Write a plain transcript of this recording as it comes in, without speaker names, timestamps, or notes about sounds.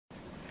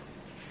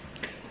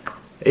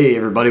Hey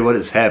everybody, what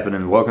is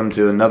happening? Welcome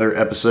to another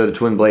episode of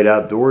Twin Blade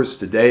Outdoors.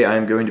 Today I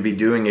am going to be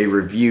doing a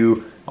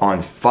review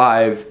on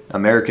 5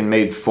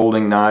 American-made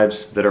folding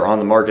knives that are on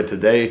the market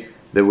today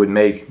that would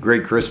make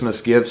great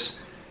Christmas gifts.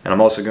 And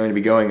I'm also going to be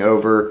going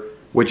over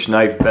which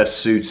knife best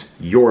suits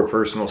your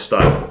personal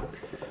style.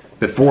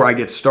 Before I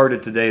get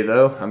started today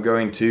though, I'm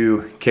going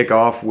to kick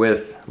off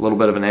with a little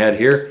bit of an ad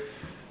here.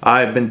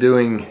 I've been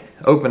doing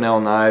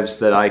Opinel knives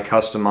that I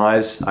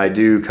customize. I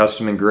do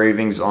custom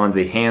engravings on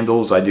the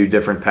handles, I do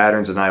different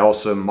patterns, and I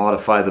also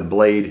modify the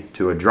blade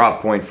to a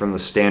drop point from the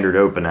standard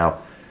Opinel.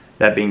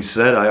 That being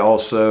said, I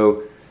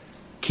also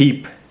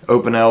keep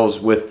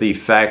Opinels with the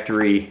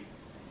factory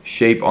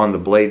shape on the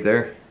blade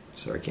there.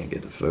 Sorry, I can't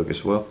get the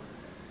focus well.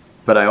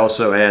 But I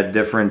also add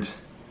different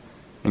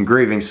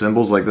engraving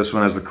symbols, like this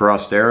one has the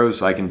crossed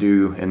arrows. I can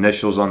do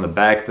initials on the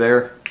back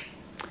there.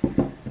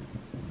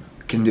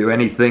 Can do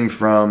anything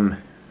from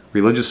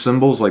religious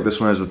symbols, like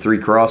this one has the 3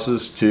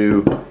 crosses,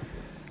 to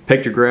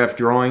pictograph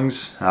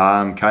drawings.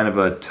 Kind of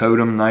a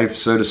totem knife,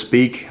 so to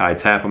speak. I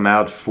tap them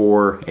out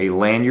for a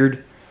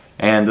lanyard,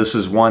 and this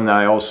is one that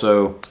I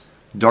also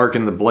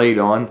darken the blade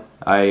on.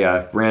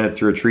 I ran it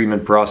through a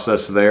treatment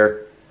process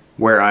there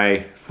where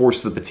I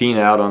forced the patina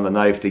out on the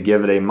knife to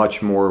give it a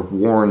much more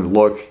worn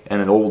look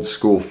and an old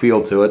school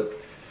feel to it.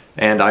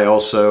 And I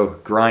also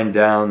grind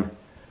down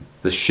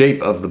the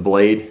shape of the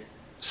blade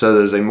so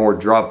there's a more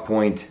drop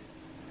point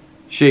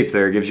shape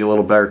there. It gives you a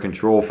little better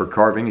control for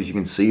carving. As you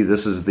can see,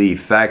 this is the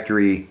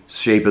factory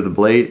shape of the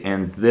blade,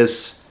 and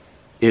this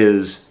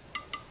is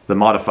the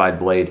modified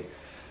blade.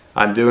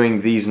 I'm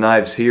doing these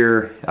knives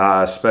here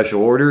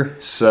special order,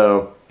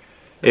 so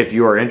if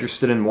you are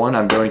interested in one,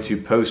 I'm going to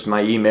post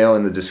my email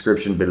in the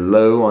description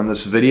below on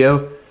this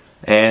video.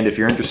 And if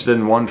you're interested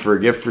in one for a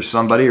gift for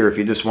somebody, or if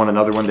you just want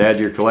another one to add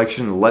to your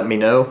collection, let me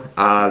know.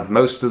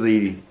 Most of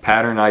the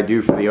pattern I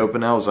do for the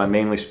Opinels, I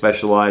mainly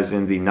specialize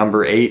in the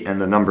number 8 and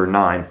the number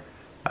 9.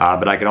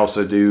 But I can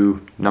also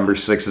do number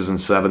 6s and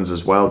 7s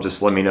as well.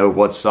 Just let me know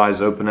what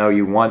size Opinel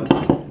you want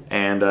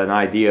and an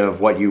idea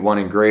of what you want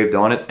engraved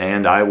on it,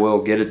 and I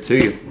will get it to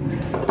you.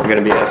 I'm going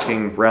to be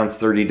asking around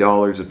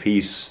 $30 a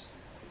piece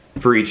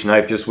for each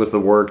knife, just with the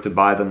work to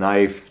buy the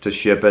knife, to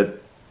ship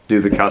it,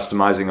 do the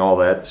customizing, all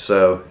that.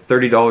 So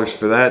 $30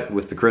 for that.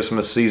 With the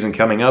Christmas season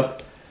coming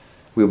up,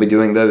 we'll be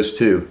doing those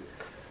too.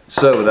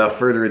 So without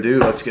further ado,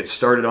 let's get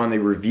started on the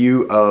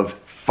review of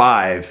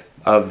 5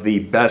 of the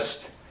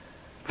best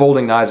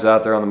folding knives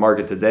out there on the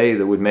market today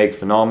that would make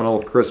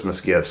phenomenal Christmas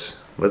gifts.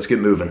 Let's get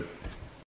moving.